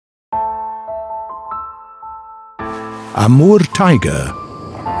Amur Tiger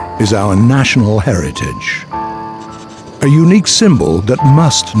is our national heritage, a unique symbol that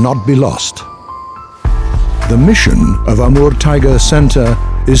must not be lost. The mission of Amur Tiger Center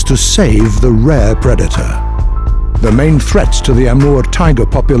is to save the rare predator. The main threats to the Amur tiger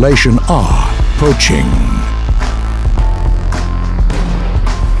population are poaching,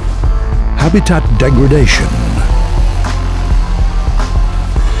 habitat degradation,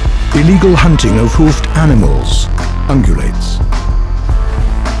 illegal hunting of hoofed animals, ungulates.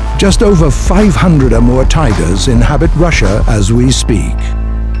 Just over 500 Amur tigers inhabit Russia as we speak.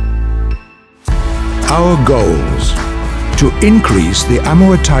 Our goals: to increase the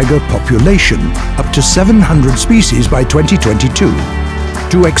Amur tiger population up to 700 species by 2022,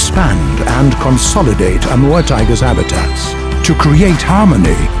 to expand and consolidate Amur tigers' habitats, to create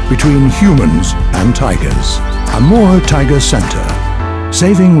harmony between humans and tigers. Amur Tiger Center,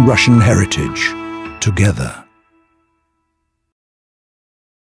 saving Russian heritage together.